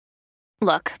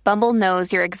Look, Bumble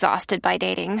knows you're exhausted by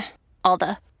dating. All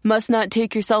the, must not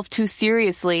take yourself too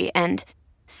seriously, and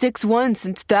 6'1"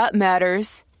 since that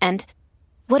matters. And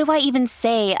what do I even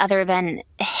say other than,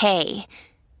 hey?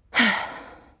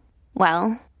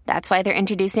 Well, that's why they're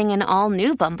introducing an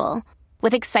all-new Bumble,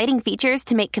 with exciting features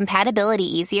to make compatibility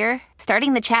easier,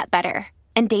 starting the chat better,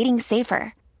 and dating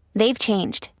safer. They've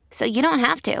changed, so you don't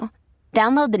have to.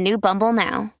 Download the new Bumble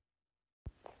now.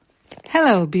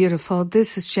 Hello, beautiful.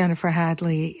 This is Jennifer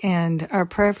Hadley, and our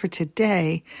prayer for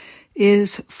today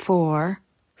is for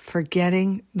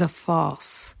forgetting the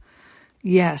false.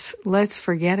 Yes, let's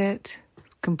forget it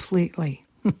completely.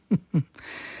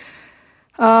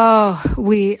 Oh,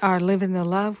 we are living the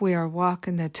love, we are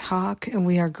walking the talk, and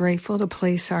we are grateful to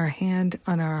place our hand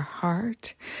on our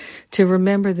heart, to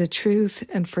remember the truth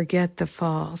and forget the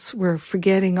false. We're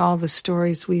forgetting all the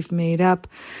stories we've made up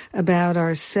about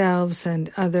ourselves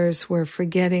and others. We're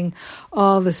forgetting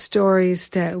all the stories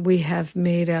that we have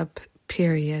made up,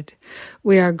 period.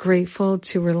 We are grateful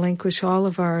to relinquish all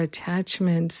of our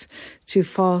attachments to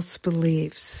false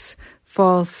beliefs,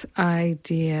 false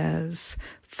ideas,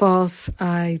 false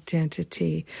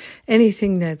identity.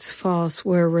 Anything that's false,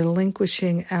 we're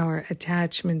relinquishing our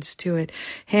attachments to it,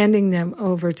 handing them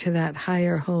over to that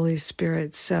higher Holy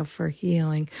Spirit self for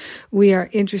healing. We are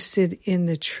interested in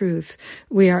the truth.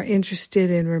 We are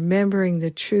interested in remembering the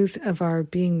truth of our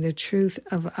being, the truth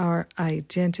of our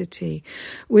identity.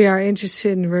 We are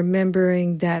interested in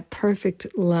remembering that perfect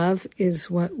love is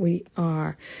what we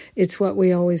are. It's what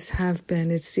we always have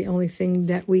been. It's the only thing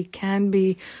that we can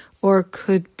be or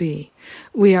could be.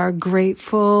 We are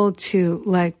grateful to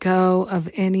let go of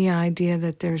any idea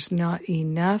that there's not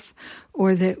enough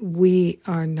or that we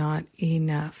are not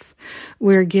enough.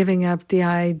 We're giving up the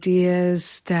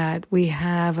ideas that we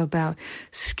have about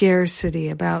scarcity,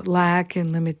 about lack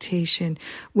and limitation.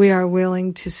 We are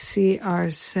willing to see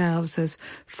ourselves as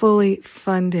fully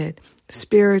funded,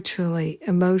 spiritually,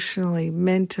 emotionally,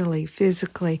 mentally,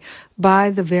 physically, by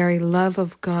the very love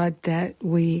of God that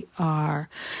we are.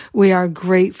 We are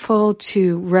grateful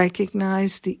to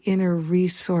recognize the inner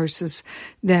resources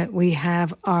that we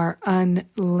have are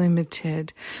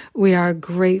unlimited. We are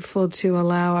grateful to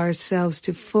allow ourselves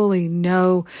to fully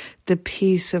know the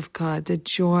peace of God, the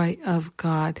joy of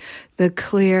God, the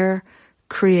clear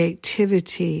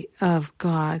creativity of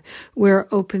God. We're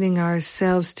opening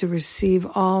ourselves to receive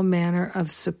all manner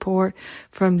of support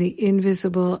from the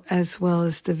invisible as well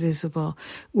as the visible.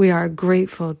 We are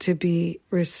grateful to be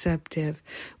receptive.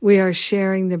 We are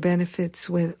sharing the benefits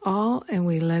with all, and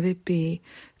we let it be.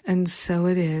 And so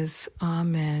it is.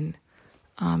 Amen.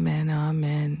 Amen.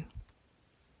 Amen.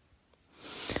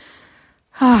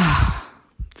 Ah,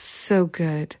 so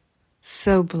good.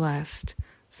 So blessed.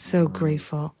 So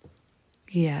grateful.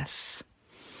 Yes.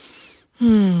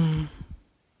 Thank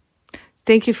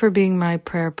you for being my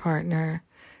prayer partner.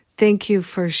 Thank you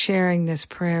for sharing this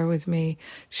prayer with me,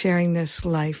 sharing this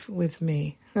life with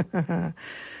me. I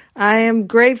am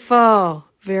grateful.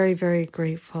 Very, very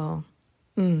grateful.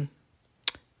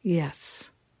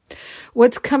 Yes.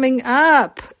 What's coming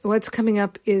up? What's coming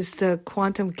up is the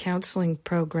Quantum Counseling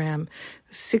Program,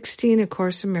 16 A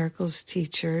Course in Miracles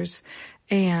teachers,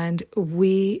 and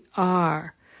we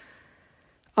are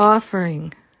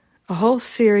offering a whole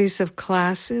series of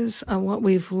classes on what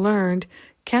we've learned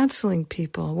counseling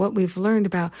people, what we've learned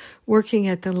about working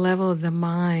at the level of the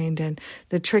mind and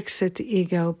the tricks that the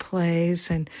ego plays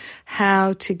and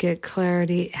how to get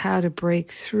clarity, how to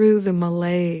break through the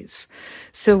malaise.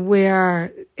 So we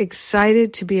are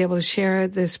excited to be able to share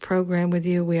this program with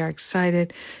you. We are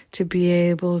excited to be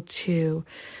able to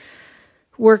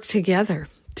work together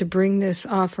to bring this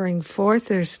offering forth.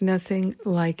 There's nothing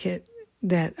like it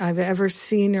that I've ever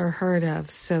seen or heard of.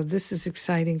 So this is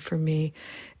exciting for me.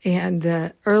 And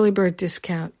the early bird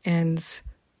discount ends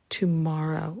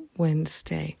tomorrow,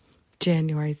 Wednesday,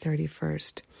 January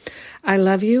 31st. I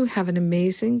love you. Have an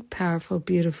amazing, powerful,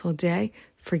 beautiful day.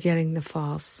 Forgetting the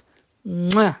false.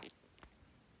 Mwah.